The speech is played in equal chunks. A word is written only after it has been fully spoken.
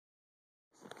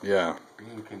Yeah.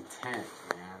 Being content,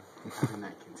 man. Having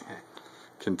that content.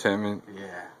 Contentment?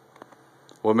 Yeah.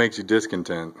 What makes you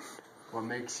discontent? What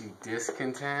makes you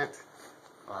discontent?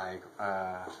 Like,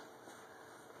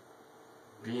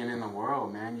 being in the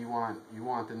world, man. You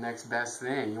want the next best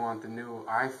thing. You want the new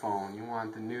iPhone. You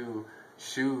want the new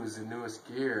shoes, the newest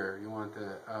gear. You want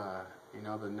the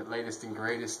the latest and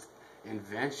greatest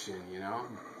invention.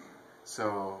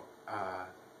 So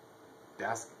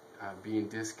that's being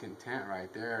discontent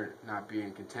right there. Not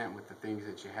being content with the things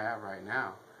that you have right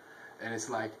now. And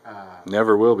it's like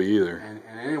never will be either. And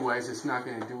anyways, it's not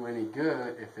going to do any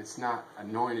good if it's not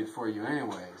anointed for you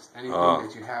anyways. Anything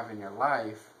that you have in your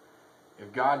life,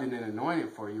 if God didn't anoint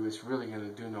it for you, it's really going to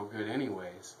do no good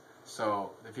anyways. So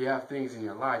if you have things in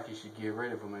your life, you should get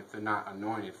rid of them if they're not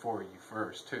anointed for you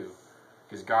first too.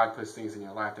 Because God puts things in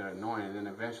your life that are anointed, and then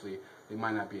eventually they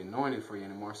might not be anointed for you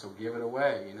anymore. So give it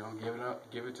away,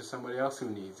 give it to somebody else who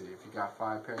needs it. If you got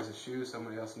 5 pairs of shoes,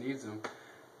 somebody else needs them.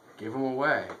 Give them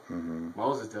away. Mm-hmm.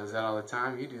 Moses does that all the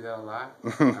time. You do that a lot.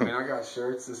 I mean, I got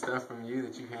shirts and stuff from you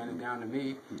that you handed down to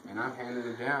me, and I'm handing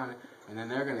them down, and then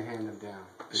they're going to hand them down.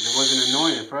 Because it wasn't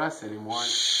anointed for us anymore.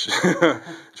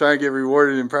 Trying to get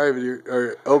rewarded in private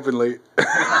or openly.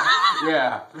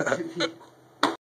 Yeah.